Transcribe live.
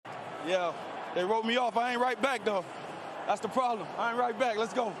Yeah, they wrote me off. I ain't right back, though. That's the problem. I ain't right back.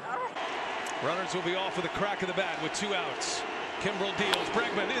 Let's go. Runners will be off with a crack of the bat with 2 outs. Kimbrel deals.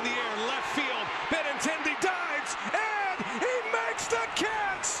 Bregman in the air, left field. Benintendi dives, and he makes the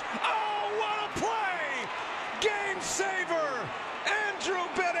catch. Oh, what a play! Game saver, Andrew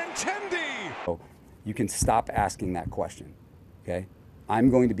Benintendi. You can stop asking that question, okay? I'm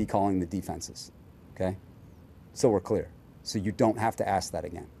going to be calling the defenses, okay? So we're clear. So you don't have to ask that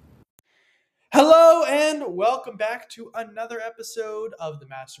again. Hello and welcome back to another episode of The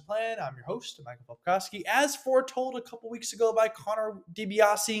Master Plan. I'm your host, Michael Popkowski. As foretold a couple weeks ago by Connor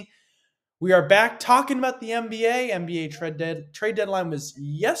DeBiasi, we are back talking about the NBA. NBA trade deadline was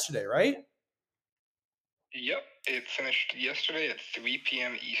yesterday, right? Yep, it finished yesterday at 3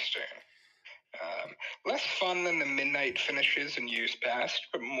 p.m. Eastern. Less fun than the midnight finishes in years past,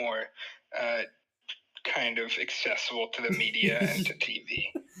 but more kind of accessible to the media and to TV.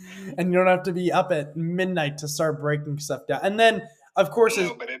 And you don't have to be up at midnight to start breaking stuff down. And then, of course,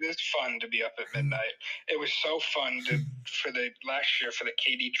 no, but it is fun to be up at midnight. It was so fun for the last year for the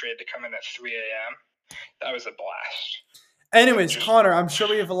KD trade to come in at 3 a.m. That was a blast. Anyways, Connor, I'm sure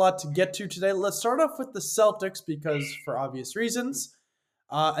we have a lot to get to today. Let's start off with the Celtics because for obvious reasons,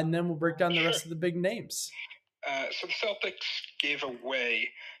 and then we'll break down the rest of the big names. So the Celtics gave away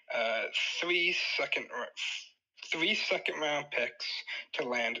three second round picks to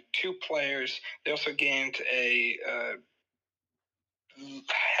land 2 players. They also gained a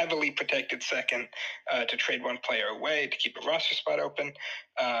heavily protected second to trade 1 player away to keep a roster spot open.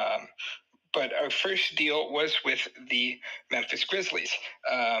 But our first deal was with the Memphis Grizzlies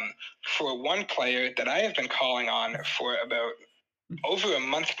for 1 player that I have been calling on for about over a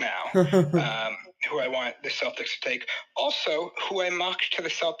month now, who I want the Celtics to take. Also, who I mocked to the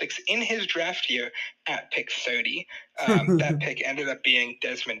Celtics in his draft year at pick 30. That pick ended up being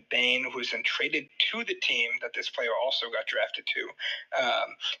Desmond Bane, who was then traded to the team that this player also got drafted to.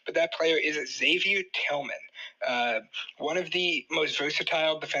 But that player is Xavier Tillman, one of the most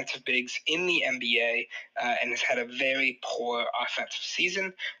versatile defensive bigs in the NBA, and has had a very poor offensive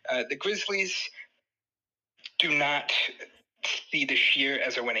season. The Grizzlies do not see this year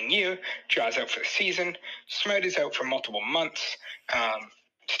as a winning year. Jaw's out for the season. Smart is out for multiple months.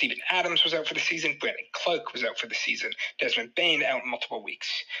 Steven Adams was out for the season. Brandon Clark was out for the season. Desmond Bane out multiple weeks,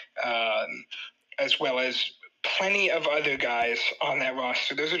 as well as plenty of other guys on that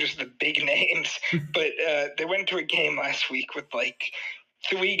roster. Those are just the big names. But they went into a game last week with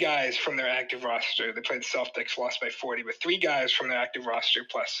 3 guys from their active roster. They played the Celtics, lost by 40, but 3 guys from their active roster,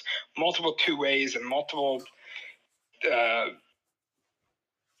 plus multiple two-ways and multiple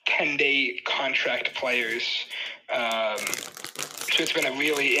 10-day contract players. So it's been a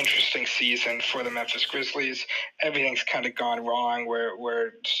really interesting season for the Memphis Grizzlies. Everything's kind of gone wrong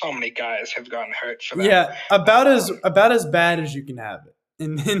where so many guys have gotten hurt for them. Yeah, about as bad as you can have it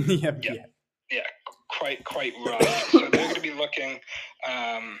in the NBA. Yeah, quite rough. So they're going to be looking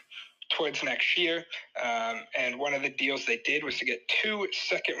towards next year. And one of the deals they did was to get 2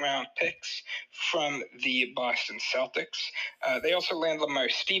 second-round picks from the Boston Celtics. They also land Lamar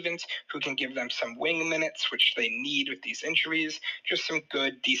Stevens, who can give them some wing minutes, which they need with these injuries. Just some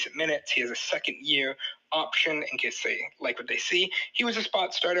good, decent minutes. He has a second-year option in case they like what they see. He was a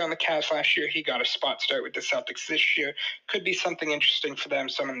spot starter on the Cavs last year. He got a spot start with the Celtics this year. Could be something interesting for them,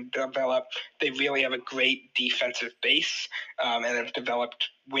 someone to develop. They really have a great defensive base and have developed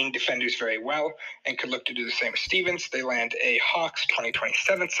wing defenders very well and could look to do the same with Stevens. They land a Hawks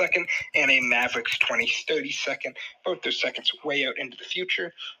 2027 second and a Mavericks 2030 second. Both those seconds way out into the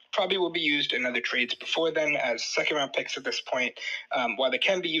future. Probably will be used in other trades before then as second-round picks at this point. While they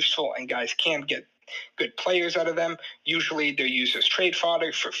can be useful and guys can get good players out of them, usually they're used as trade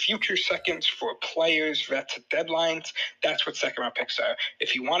fodder for future seconds, for players, vets at deadlines. That's what second-round picks are.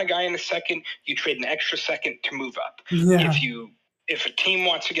 If you want a guy in the second, you trade an extra second to move up. Yeah. If a team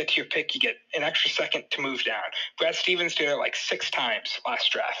wants to get to your pick, you get an extra second to move down. Brad Stevens did it 6 times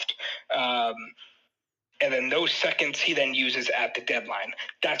last draft. And then those seconds he then uses at the deadline.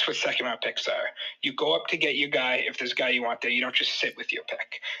 That's what second-round picks are. You go up to get your guy. If there's a guy you want there, you don't just sit with your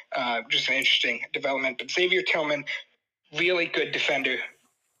pick. Just an interesting development. But Xavier Tillman, really good defender.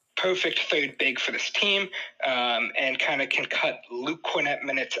 Perfect third big for this team, and kind of can cut Luke Cornett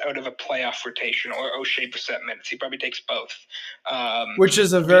minutes out of a playoff rotation or O'Shea Brissett minutes. He probably takes both. Which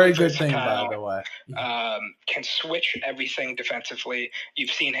is a very really good thing, by the way. Can switch everything defensively. You've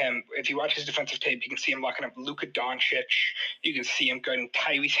seen him, if you watch his defensive tape, you can see him locking up Luka Doncic. You can see him guarding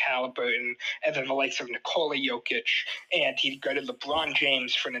Tyrese Halliburton, and then the likes of Nikola Jokic, and he guarded LeBron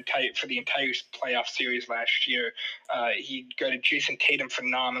James for the entire playoff series last year. He guarded Jason Tatum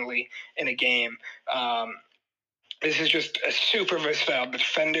phenomenally consistently in a game. This is just a super versatile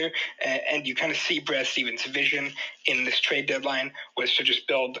defender, and you kind of see Brad Stevens' vision in this trade deadline was to just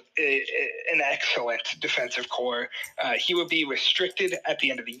build an excellent defensive core. He will be restricted at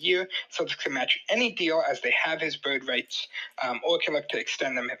the end of the year, so they can match any deal as they have his bird rights, or can look to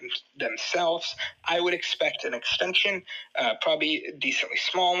extend them themselves. I would expect an extension, probably a decently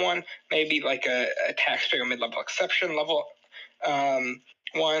small one, maybe like a taxpayer mid-level exception level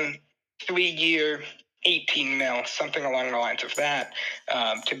one, 3-year, 18 mil, something along the lines of that,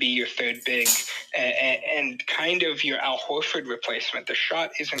 to be your third big and kind of your Al Horford replacement. The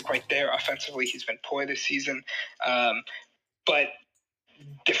shot isn't quite there. Offensively, he's been poor this season. But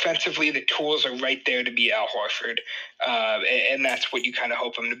defensively, the tools are right there to be Al Horford, and that's what you kind of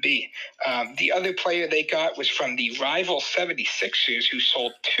hope him to be. The other player they got was from the rival 76ers, who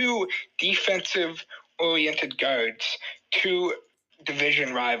sold 2 defensive-oriented guards to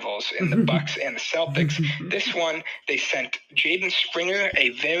division rivals in the Bucks and the Celtics. This one, they sent Jaden Springer, a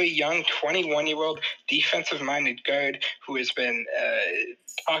very young 21-year-old defensive-minded guard who has been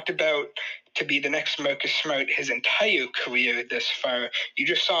talked about to be the next Marcus Smart his entire career this far. You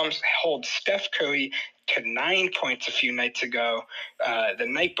just saw him hold Steph Curry to 9 points a few nights ago. The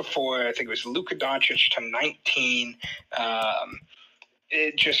night before, I think it was Luka Doncic to 19.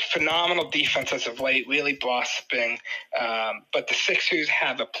 Just phenomenal defense as of late, really blossoming. But the Sixers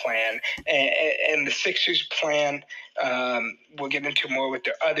have a plan, and the Sixers' plan we'll get into more with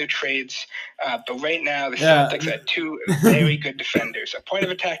their other trades. But right now, the Celtics had 2 very good defenders, a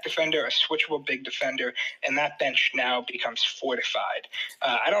point-of-attack defender, a switchable big defender, and that bench now becomes fortified.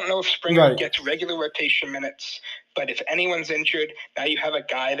 I don't know if Springer gets regular rotation minutes, but if anyone's injured, now you have a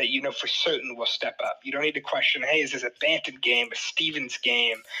guy that you know for certain will step up. You don't need to question, hey, is this a Banton game, a Stevens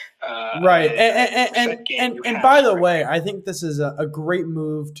game? Right. And by the way, I think this is a great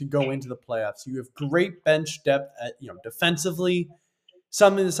move to go into the playoffs. You have great bench depth at, defensively,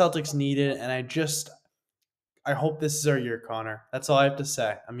 something the Celtics needed. And I hope this is our year, Connor. That's all I have to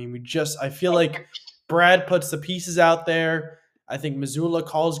say. I mean, I feel like Brad puts the pieces out there. I think Mazzulla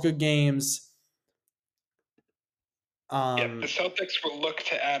calls good games. The Celtics will look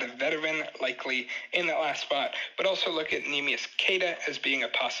to add a veteran likely in that last spot, but also look at Neemias Queta as being a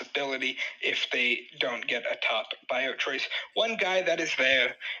possibility if they don't get a top buyout choice. One guy that is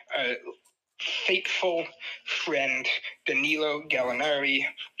there, faithful friend Danilo Gallinari,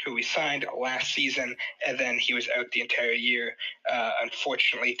 who we signed last season, and then he was out the entire year,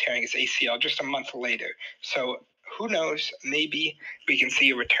 unfortunately tearing his ACL just a month later. So who knows? Maybe we can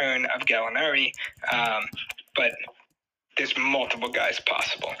see a return of Gallinari, but there's multiple guys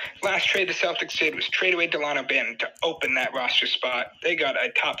possible. Last trade the Celtics did was trade away Delano Banton to open that roster spot. They got a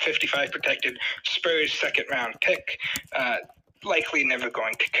top 55 protected Spurs second-round pick, likely never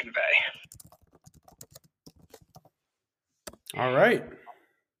going to convey. All right.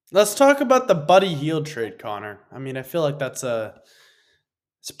 Let's talk about the Buddy Hield trade, Connor. I mean, I feel like it's a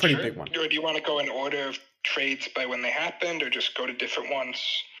pretty big one. Or do you want to go in order of trades by when they happened, or just go to different ones?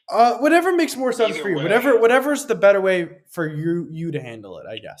 Whatever makes more sense for you. Whatever's the better way for you to handle it,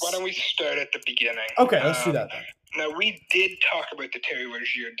 I guess. Why don't we start at the beginning? Okay, let's do that then. Now, we did talk about the Terry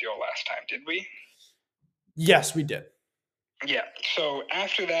Rozier deal last time, did we? Yes, we did. Yeah, so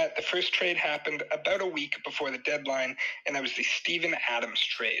after that, the first trade happened about a week before the deadline, and that was the Steven Adams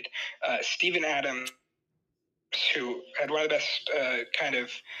trade. Steven Adams, who had one of the best kind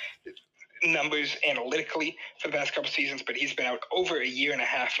of numbers analytically for the past couple seasons, but he's been out over a year and a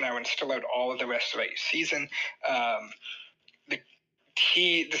half now and still out all of the rest of the season.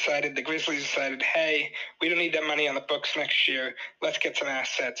 The Grizzlies decided, hey, we don't need that money on the books next year. Let's get some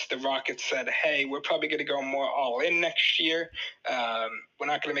assets. The Rockets said, hey, we're probably going to go more all in next year. We're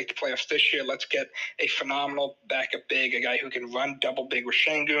not going to make the playoffs this year. Let's get a phenomenal backup big, a guy who can run double big with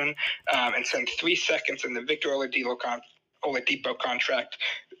Şengün, and send 3 seconds in the Victor Oladipo contract.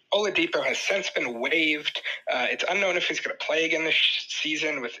 Oladipo has since been waived. It's unknown if he's going to play again this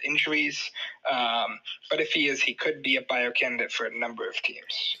season with injuries. But if he is, he could be a bio candidate for a number of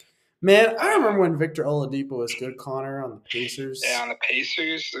teams. Man, I remember when Victor Oladipo was good, Connor, on the Pacers. Yeah, on the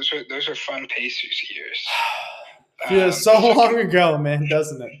Pacers. Those are fun Pacers years. Feels so long ago, man,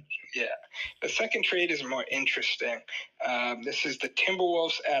 doesn't it? Yeah. The second trade is more interesting. This is the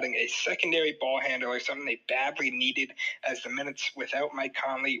Timberwolves adding a secondary ball handler, something they badly needed, as the minutes without Mike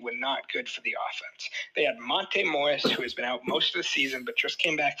Conley were not good for the offense. They had Monte Morris, who has been out most of the season but just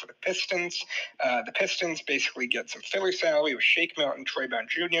came back for the Pistons. The Pistons basically get some filler salary with Shake Milton, Troy Brown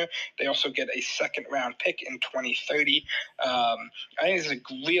Jr. They also get a second-round pick in 2030. I think this is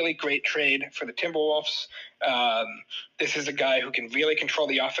a really great trade for the Timberwolves. This is a guy who can really control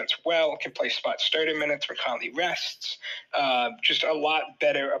the offense well, can play spot starter minutes when Conley rests. Just a lot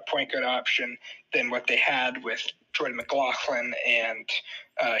better a point guard option than what they had with Jordan McLaughlin and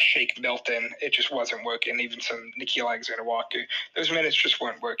Shake Milton. It just wasn't working. Even some Nickeil Alexander-Walker, those minutes just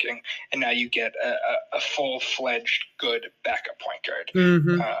weren't working. And now you get a full-fledged good backup point guard.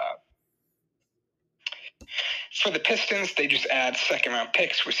 Mm-hmm. For the Pistons, they just add second-round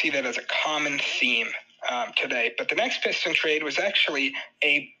picks. We see that as a common theme today. But the next Piston trade was actually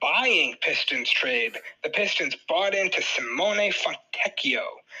a buying Pistons trade. The Pistons bought into Simone Fontecchio,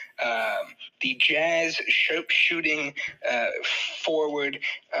 the Jazz shooting forward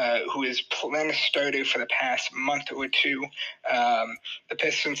who has been a starter for the past month or two. The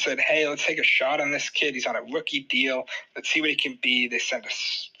Pistons said, hey, let's take a shot on this kid. He's on a rookie deal. Let's see what he can be. They sent a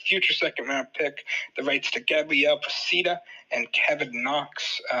future second-round pick, the rights to Gabriel Posita and Kevin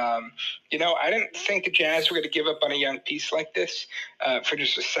Knox. I didn't think the Jazz were going to give up on a young piece like this for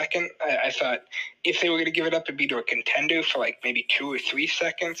just a second. I thought if they were going to give it up, it'd be to a contender for like maybe 2 or 3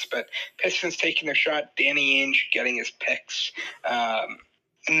 seconds. But Pistons taking their shot, Danny Ainge getting his picks.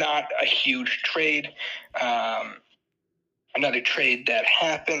 Not a huge trade. Another trade that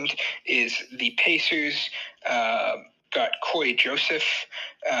happened is the Pacers got Corey Joseph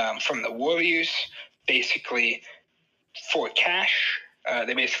from the Warriors, basically for cash.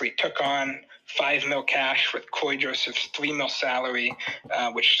 They basically took on $5 million cash with Corey Joseph's $3 million salary,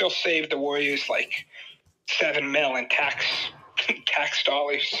 which still saved the Warriors like $7 million in tax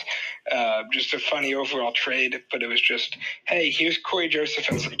dollars. Just a funny overall trade, but it was just, hey, here's Corey Joseph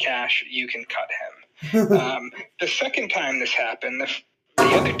and some cash. You can cut him. The second time this happened, the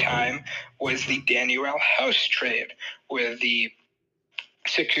other time was the Daniel House trade, where the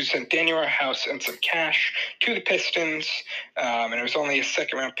Sixers sent Daniel House and some cash to the Pistons, and it was only a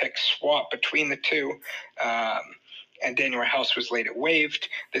second-round pick swap between the two. And Daniel House was later waived.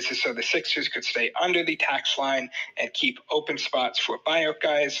 This is so the Sixers could stay under the tax line and keep open spots for buyout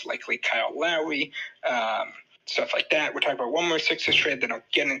guys, likely Kyle Lowry, stuff like that. We're talking about one more Sixers trade, then I'll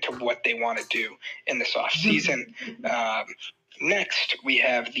get into what they want to do in this offseason. Next, we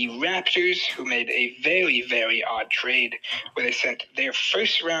have the Raptors, who made a very, very odd trade where they sent their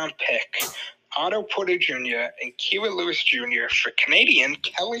first-round pick, Otto Porter Jr. and Kira Lewis Jr. for Canadian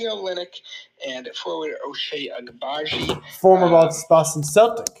Kelly Olynyk and forward Ochai Agbaji. Former Boston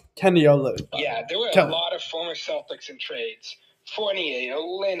Celtic, Kenny Olynyk. Yeah, there were a lot of former Celtics in trades. Fournier,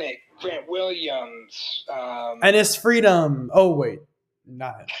 Olynyk, Grant Williams. And his freedom. Oh, wait.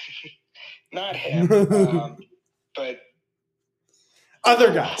 Not him. Not him. But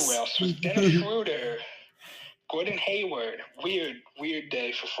other guys. Who else was Dennis Schroeder? Gordon Hayward. Weird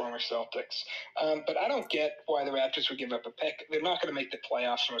day for former Celtics. But I don't get why the Raptors would give up a pick. They're not going to make the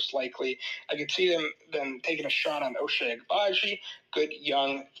playoffs most likely. I could see them taking a shot on Ochai Agbaji, good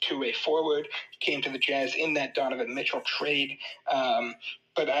young two-way forward. Came to the Jazz in that Donovan Mitchell trade.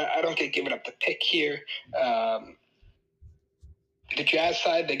 But I don't get giving up the pick here. The Jazz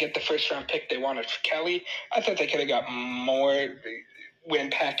side, they get the first-round pick they wanted for Kelly. I thought they could have got more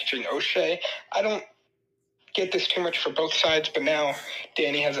when packaging O'Shea. I don't get this too much for both sides, but now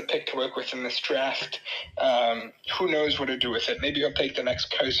Danny has a pick to work with in this draft. Who knows what to do with it? Maybe he'll take the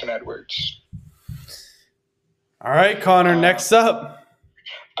next Carson Edwards. All right, Connor, next up.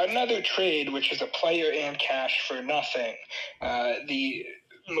 Another trade, which is a player and cash for nothing. The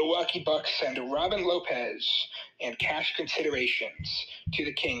Milwaukee Bucks send Robin Lopez and cash considerations to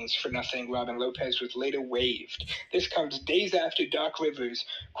the Kings for nothing. Robin Lopez was later waived. This comes days after Doc Rivers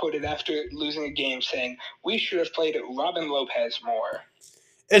quoted after losing a game saying, "We should have played Robin Lopez more."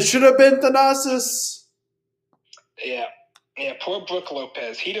 It should have been Thanasis. Yeah, poor Brook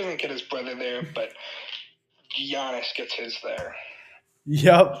Lopez. He doesn't get his brother there, but Giannis gets his there.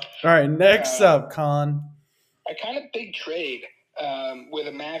 Yep. All right, next up, Con. A kind of big trade where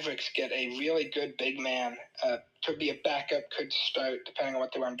the Mavericks get a really good big man. Could be a backup, could start, depending on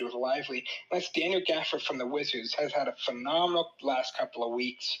what they want to do with Lively. And that's Daniel Gafford from the Wizards. Has had a phenomenal last couple of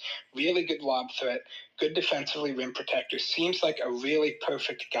weeks. Really good lob threat, good defensively rim protector. Seems like a really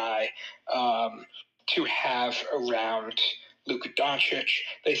perfect guy to have around Luka Doncic.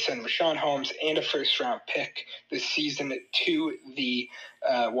 They send Rashawn Holmes and a first-round pick this season to the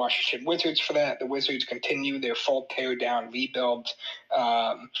Washington Wizards for that. The Wizards continue their full tear-down rebuild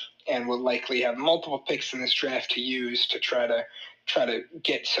and will likely have multiple picks in this draft to use to try to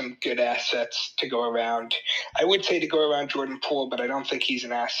get some good assets to go around. I would say to go around Jordan Poole, but I don't think he's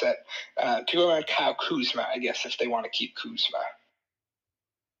an asset. To go around Kyle Kuzma, I guess, if they want to keep Kuzma.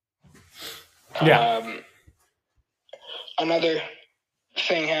 Yeah. Another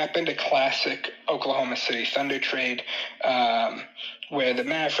thing happened, a classic Oklahoma City Thunder trade, where the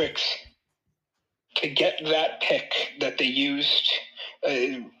Mavericks, to get that pick that they used,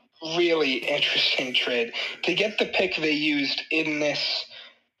 really interesting trade, to get the pick they used in this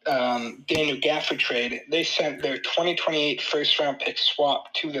Daniel Gafford trade, they sent their 2028 first-round pick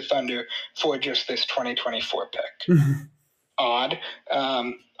swap to the Thunder for just this 2024 pick. Odd.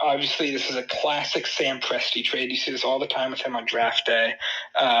 Obviously, this is a classic Sam Presti trade. You see this all the time with him on draft day.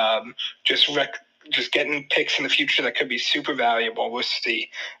 Just getting picks in the future that could be super valuable. We'll see.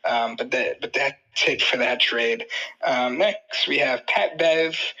 But that's it for that trade. Next, we have Pat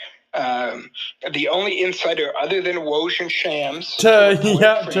Bev, the only insider other than Woj and Shams To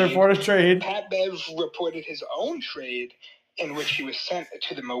report a trade. Pat Bev reported his own trade in which he was sent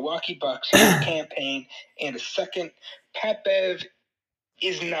to the Milwaukee Bucks for a campaign and a second. Pat Bev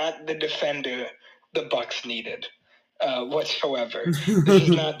is not the defender the Bucks needed whatsoever. This is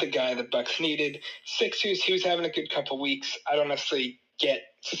not the guy the Bucks needed. Sixers, he was having a good couple weeks. I don't necessarily get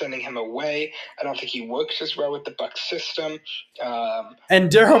sending him away. I don't think he works as well with the Bucks system.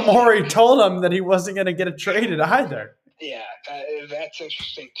 And Daryl Morey told him that he wasn't going to get traded either. Yeah, that's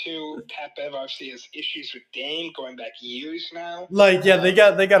interesting too. Pat Bev obviously has issues with Dame going back years now. Like, yeah, they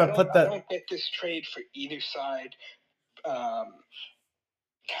got to put that. I don't get this trade for either side.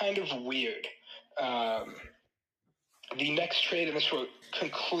 Kind of weird. The next trade, and this will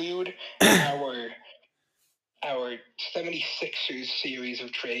conclude our 76ers series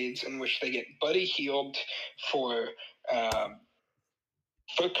of trades in which they get Buddy Hield for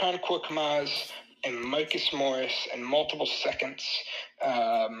Furkan Korkmaz and Marcus Morris and multiple seconds.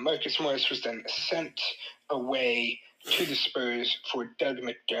 Marcus Morris was then sent away to the Spurs for Doug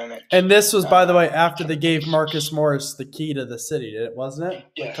McDermott. And this was, by the way, after they gave Marcus Morris the key to the city, wasn't it?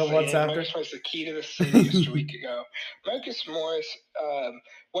 Yes, a couple months after? Marcus Morris the key to the city just a week ago. Marcus Morris,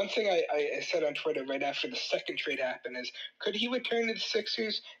 one thing I said on Twitter right after the second trade happened is, could he return to the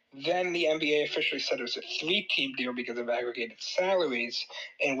Sixers? Then the NBA officially said it was a 3-team deal because of aggregated salaries,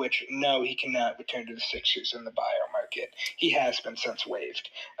 in which, no, he cannot return to the Sixers in the buyout market. He has been since waived.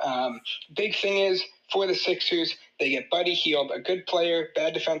 Big thing is, for the Sixers, they get Buddy Hield, a good player,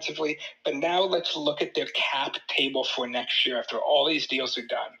 bad defensively, but now let's look at their cap table for next year after all these deals are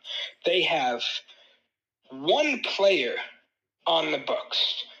done. They have one player on the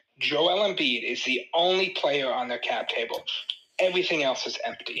books. Joel Embiid is the only player on their cap table. Everything else is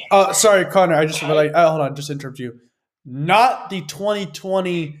empty. Sorry, Connor. I just realized. Hold on, just interrupt you. Not the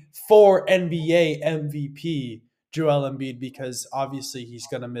 2024 NBA MVP, Joel Embiid, because obviously he's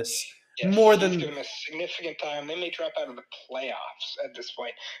going to miss he's going to miss significant time. They may drop out of the playoffs at this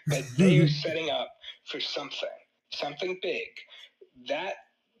point, but they are setting up for something big. That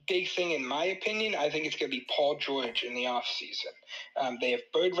big thing, in my opinion, I think it's going to be Paul George in the offseason. They have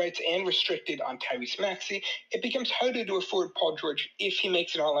bird rights and restricted on Tyrese Maxey. It becomes harder to afford Paul George if he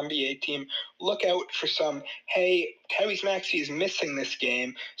makes an All-NBA team. Look out for some, hey, Tyrese Maxey is missing this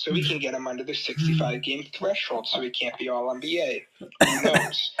game, so we can get him under the 65-game threshold so he can't be All-NBA. Who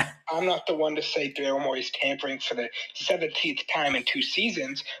knows? I'm not the one to say Daryl Morey's tampering for the 17th time in 2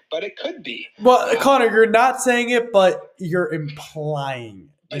 seasons, but it could be. Well, Connor, you're not saying it, but you're implying.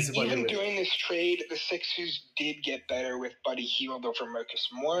 Even during this trade, the Sixers did get better with Buddy Hield over Marcus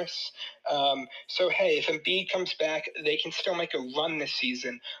Morris. So, hey, if Embiid comes back, they can still make a run this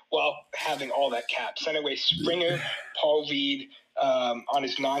season while having all that cap. So anyway, Springer, Paul Reed on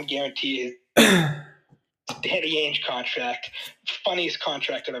his non-guaranteed Danny Ainge contract, funniest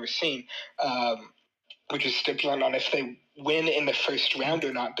contract I've ever seen, which is stipulant on if they win in the first round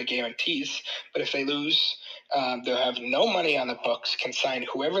or not, the guarantees. But if they lose, they'll have no money on the books, can sign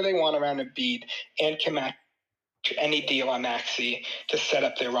whoever they want around Embiid, and can match any deal on Maxey to set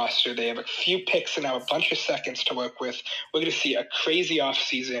up their roster. They have a few picks and now a bunch of seconds to work with. We're going to see a crazy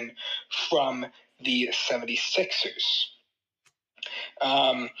offseason from the 76ers.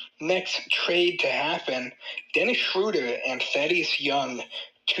 Next trade to happen, Dennis Schroeder and Thaddeus Young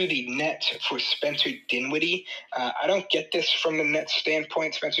to the Nets for Spencer Dinwiddie. I don't get this from the Nets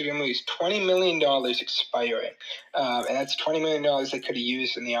standpoint. Spencer Dinwiddie is $20 million expiring, and that's $20 million they could have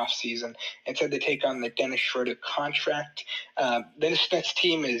used in the offseason. Instead, they take on the Dennis Schroeder contract. This Nets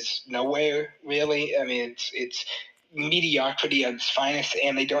team is nowhere, really. I mean, it's mediocrity at its finest,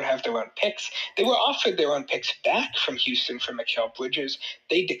 and they don't have their own picks. They were offered their own picks back from Houston for Mikal Bridges.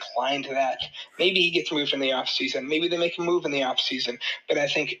 They declined that. Maybe he gets moved in the offseason. Maybe they make a move in the offseason. But I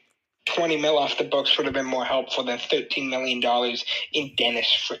think 20 mil off the books would have been more helpful than $13 million in Dennis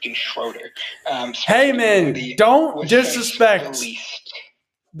freaking Schroeder. Hey, man, don't disrespect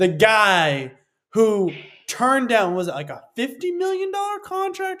the guy who turned down, was it like a $50 million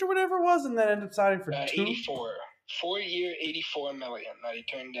contract or whatever it was, and then ended up signing for 84. 4-year, $84 million that he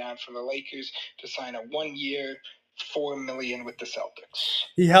turned down for the Lakers to sign a 1-year, $4 million with the Celtics.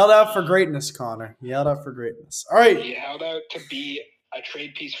 He held out for greatness, Connor. He held out for greatness. All right. He held out to be a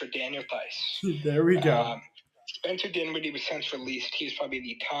trade piece for Daniel Theis. There we go. Spencer Dinwiddie was since released. He's probably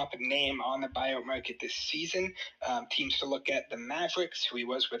the top name on the buyout market this season. Teams to look at: the Mavericks, who he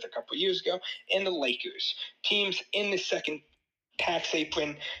was with a couple years ago, and the Lakers. Teams in the second tax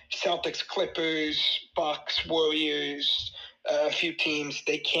apron: Celtics, Clippers, Bucks, Warriors, a few teams.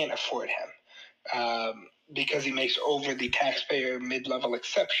 They can't afford him because he makes over the taxpayer mid-level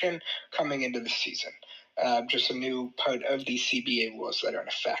exception coming into the season. Just a new part of the CBA rules that are in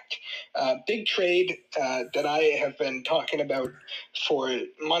effect. Big trade that I have been talking about for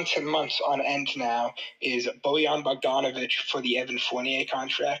months and months on end now is Bojan Bogdanovic for the Evan Fournier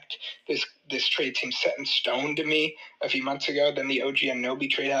contract. This trade seems set in stone to me a few months ago. Then the OG Anunoby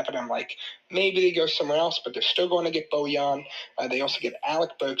trade happened. I'm like, maybe they go somewhere else, but they're still going to get Bojan. They also get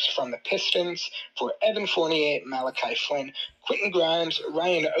Alec Burks from the Pistons for Evan Fournier, Malachi Flynn, Quentin Grimes,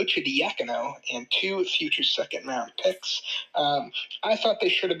 Ryan Ochediakono, and 2 future second-round picks. I thought they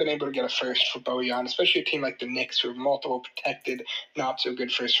should have been able to get a first for Bojan, especially a team like the Knicks who have multiple protected,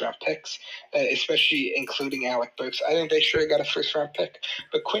 not-so-good first-round picks, especially including Alec Burks. I think they should have got a first-round pick.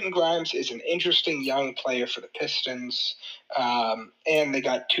 But Quentin Grimes is an interesting young player for the Pistons, and they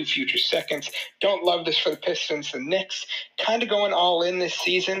got 2 future seconds. Don't love this for the Pistons. The Knicks kind of going all in this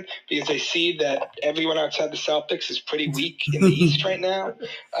season because they see that everyone outside the Celtics is pretty weak in the East right now.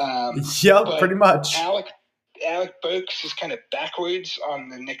 Pretty much. Alec Burks is kind of backwards on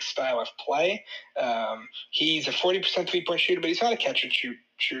the Knicks style of play. He's a 40% three-point shooter, but he's not a catch-and-shoot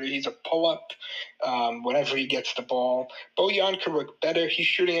shooter. He's a pull-up whenever he gets the ball. Bojan could work better. He's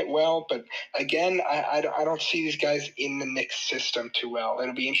shooting it well, but again, I don't see these guys in the Knicks system too well.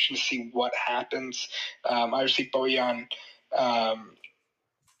 It'll be interesting to see what happens. Obviously, Bojan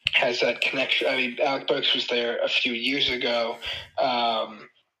has that connection. I mean, Alec Burks was there a few years ago,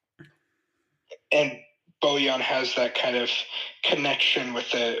 and Bojan has that kind of connection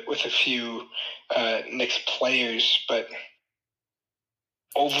with a few Knicks players, but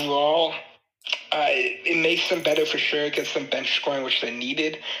overall, it makes them better for sure. It gets them bench scoring, which they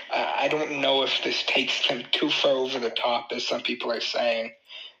needed. I don't know if this takes them too far over the top, as some people are saying,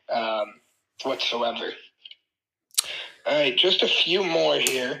 whatsoever. All right, just a few more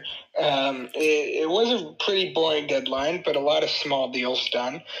here. It was a pretty boring deadline, but a lot of small deals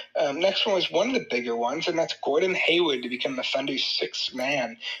done. Next one was one of the bigger ones, and that's Gordon Hayward to become the Thunder's 6th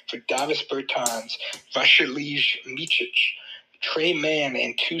man for Davis Bertans, Vasilij Micic, Trey Mann,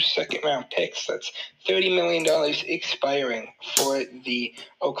 and 2 second-round picks. That's $30 million expiring for the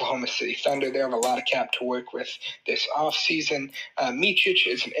Oklahoma City Thunder. They have a lot of cap to work with this offseason. Micic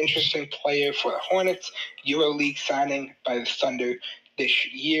is an interesting player for the Hornets. EuroLeague signing by the Thunder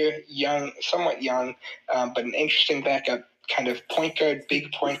this year. Young, somewhat young, but an interesting backup kind of point guard,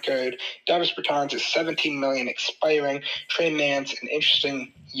 big point guard. Davis Bertans is $17 million expiring. Trey Mann's an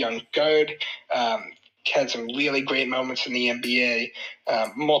interesting young guard. Had some really great moments in the NBA,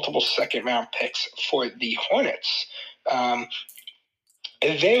 multiple second-round picks for the Hornets. A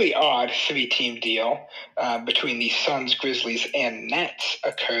very odd 3-team deal between the Suns, Grizzlies, and Nets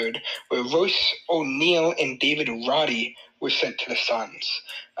occurred, where Royce O'Neal and David Roddy were sent to the Suns.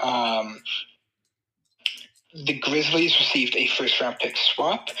 The Grizzlies received a first-round pick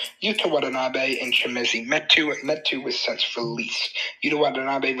swap. Yuta Watanabe and Chimezie Metu. Metu was since released. Yuta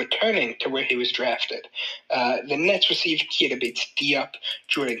Watanabe returning to where he was drafted. The Nets received Keita Bates-Diop,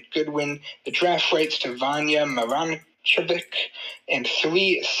 Jordan Goodwin, the draft rights to Vanya Marancevic, and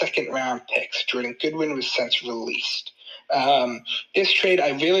 3 second-round picks. Jordan Goodwin was since released. This trade, I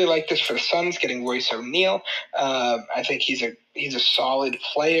really like this for the Suns, getting Royce O'Neal. I think he's a solid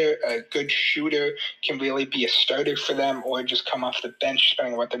player, a good shooter, can really be a starter for them or just come off the bench,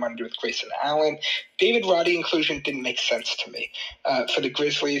 depending on what they want to do with Grayson Allen. David Roddy inclusion didn't make sense to me. For the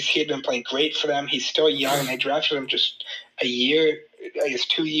Grizzlies, he had been playing great for them. He's still young. They drafted him just a year, I guess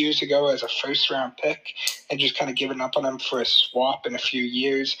 2 years ago as a first-round pick, and just kind of given up on him for a swap in a few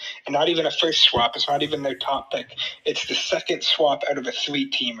years. And not even a first swap. It's not even their top pick. It's the second swap out of a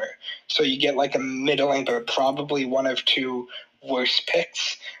 3-teamer. So you get like a middling, but probably one of 2 worse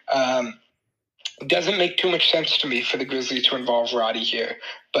picks. It doesn't make too much sense to me for the Grizzlies to involve Roddy here.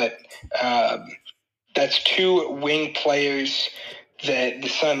 But that's 2 wing players that the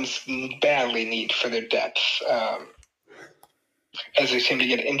Suns badly need for their depth, as they seem to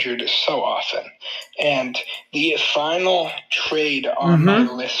get injured so often. And the final trade on my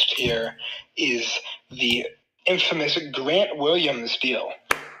list here is the infamous Grant Williams deal,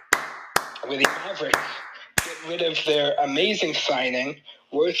 where the Mavericks get rid of their amazing signing,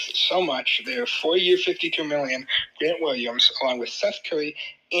 worth so much, their 4-year, $52 million, Grant Williams, along with Seth Curry,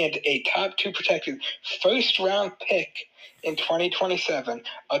 and a top 2 protected first-round pick in 2027.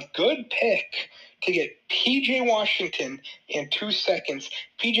 A good pick to get P.J. Washington in 2 seconds.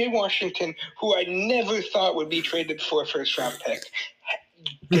 P.J. Washington, who I never thought would be traded for a first-round pick.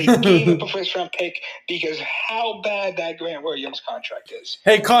 They gave up a first-round pick because how bad that Grant Williams contract is.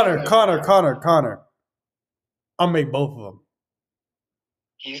 Hey, Connor. I'll make both of them.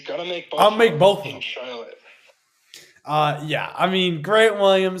 He's going to make both I'll make both of in them. Charlotte. Yeah, I mean, Grant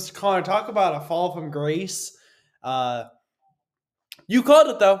Williams, Connor, talk about a fall from grace. You called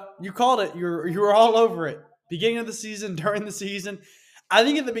it, though. You called it. You were all over it. Beginning of the season, during the season. I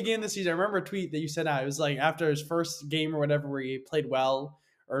think at the beginning of the season, I remember a tweet that you sent out. It was like after his first game or whatever where he played well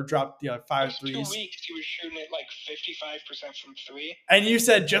or dropped 5 threes. 2 weeks, he was shooting at like 55% from 3. And you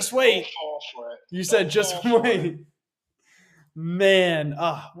said, just wait. Don't fall for it. You said, just wait. Man.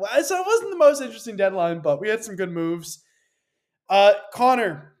 So it wasn't the most interesting deadline, but we had some good moves.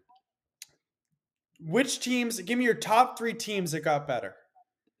 Connor, which teams, give me your top 3 teams that got better.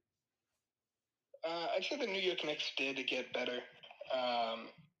 I'd say the New York Knicks did get better.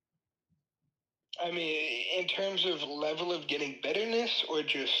 I mean, in terms of level of getting betterness or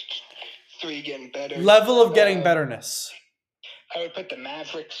just 3 getting better? Level of getting betterness. I would put the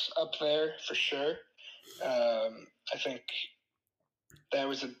Mavericks up there for sure. I think that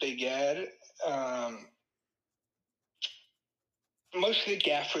was a big add. Mostly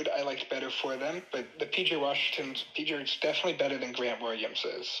Gafford I liked better for them, but the PJ is definitely better than Grant Williams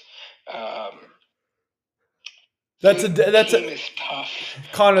is. That's team is tough.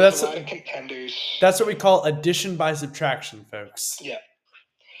 Connor, There's a lot of contenders. That's what we call addition by subtraction, folks. Yeah.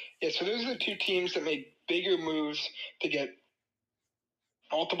 So those are the 2 teams that made bigger moves to get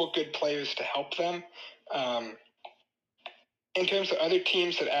multiple good players to help them. In terms of other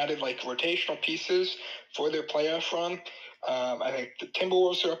teams that added like rotational pieces for their playoff run, I think the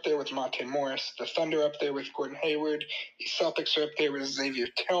Timberwolves are up there with Monte Morris, the Thunder up there with Gordon Hayward, the Celtics are up there with Xavier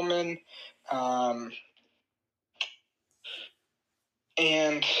Tillman,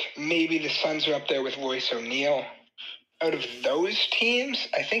 and maybe the Suns are up there with Royce O'Neal. Out of those teams,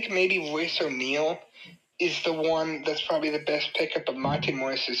 I think maybe Royce O'Neal is the one that's probably the best pickup, but Monte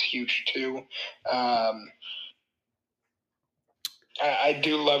Morris is huge too. I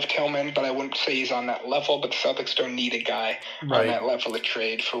do love Tillman, but I wouldn't say he's on that level. But the Celtics don't need a guy on that level of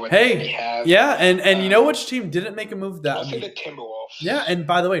trade for what they have. Yeah, and you know which team didn't make a move? I'll say the Timberwolves. Yeah, and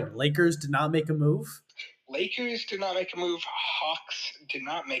by the way, Lakers did not make a move. Lakers did not make a move. Hawks did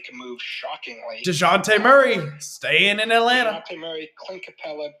not make a move, shockingly. DeJounte Murray staying in Atlanta. DeJounte Murray, Clint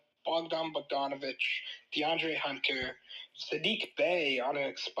Capella, Bogdan Bogdanovic, DeAndre Hunter, Sadiq Bey on an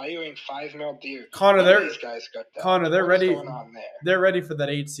expiring $5 million deal. Connor, these guys got that. Connor, they're ready. What's going on there? They're ready for that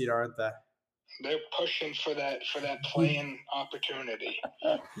 8 seed, aren't they? They're pushing for that playing opportunity.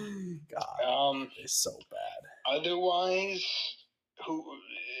 God, it's so bad. Otherwise,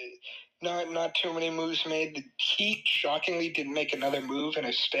 not too many moves made. The Heat shockingly didn't make another move and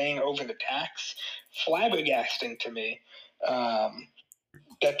are staying over the tax. Flabbergasting to me.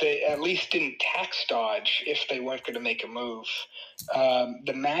 That they at least didn't tax dodge if they weren't going to make a move.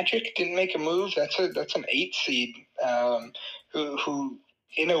 The Magic didn't make a move. That's an 8 seed who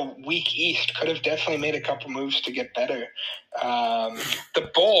in a weak East could have definitely made a couple moves to get better. The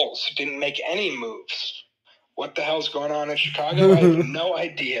Bulls didn't make any moves. What the hell's going on in Chicago? I have no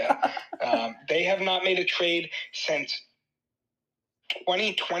idea. They have not made a trade since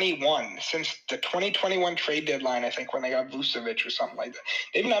 2021, since the 2021 trade deadline, I think, when they got Vucevic or something like that.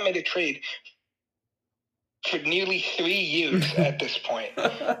 They've not made a trade for nearly 3 years at this point.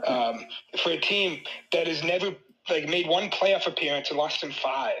 For a team that has never made one playoff appearance and lost in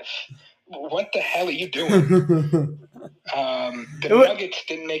 5. What the hell are you doing? The Nuggets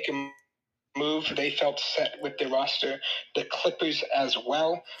didn't make a move. They felt set with their roster. The Clippers as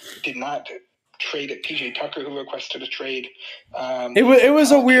well did not trade at PJ Tucker, who requested a trade. It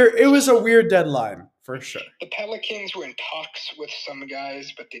was a weird deadline for sure. The Pelicans were in talks with some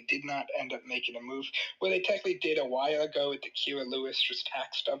guys, but they did not end up making a move. Well, they technically did a while ago with the Kira Lewis just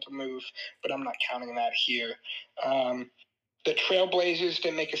taxed up a move, but I'm not counting that here. The Trailblazers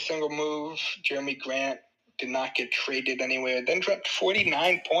didn't make a single move. Jeremy Grant did not get traded anywhere. Then dropped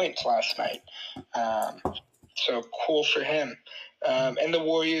 49 points last night. So cool for him. And the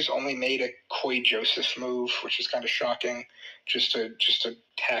Warriors only made a Corey Joseph move, which is kind of shocking. Just a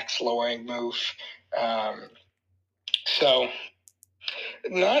tax lowering move. So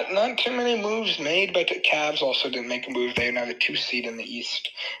not too many moves made, but the Cavs also didn't make a move. They're now the 2 seed in the East.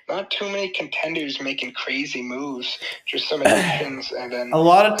 Not too many contenders making crazy moves. Just some additions, and then a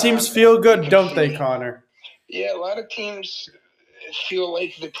lot of teams feel good, don't they, Connor? Yeah, a lot of teams feel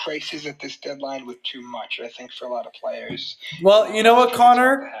like the prices at this deadline were too much, I think, for a lot of players. Well, you know what,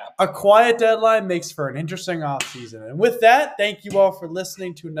 Connor? A quiet deadline makes for an interesting offseason. And with that, thank you all for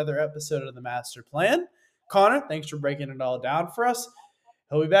listening to another episode of The Master Plan. Connor, thanks for breaking it all down for us.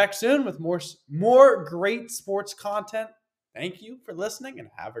 He'll be back soon with more great sports content. Thank you for listening, and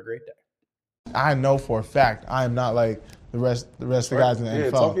have a great day. I know for a fact I am not like the rest of the guys in the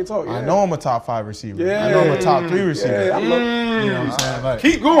NFL. Talk, yeah. I know I'm a top 5 receiver. Yeah. I know I'm a top 3 receiver. Yeah, you know what I'm saying? Like,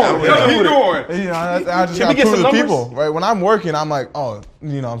 keep going. Keep going. You know, I just got to prove to people. Right? When I'm working, I'm like, oh,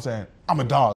 you know what I'm saying? I'm a dog.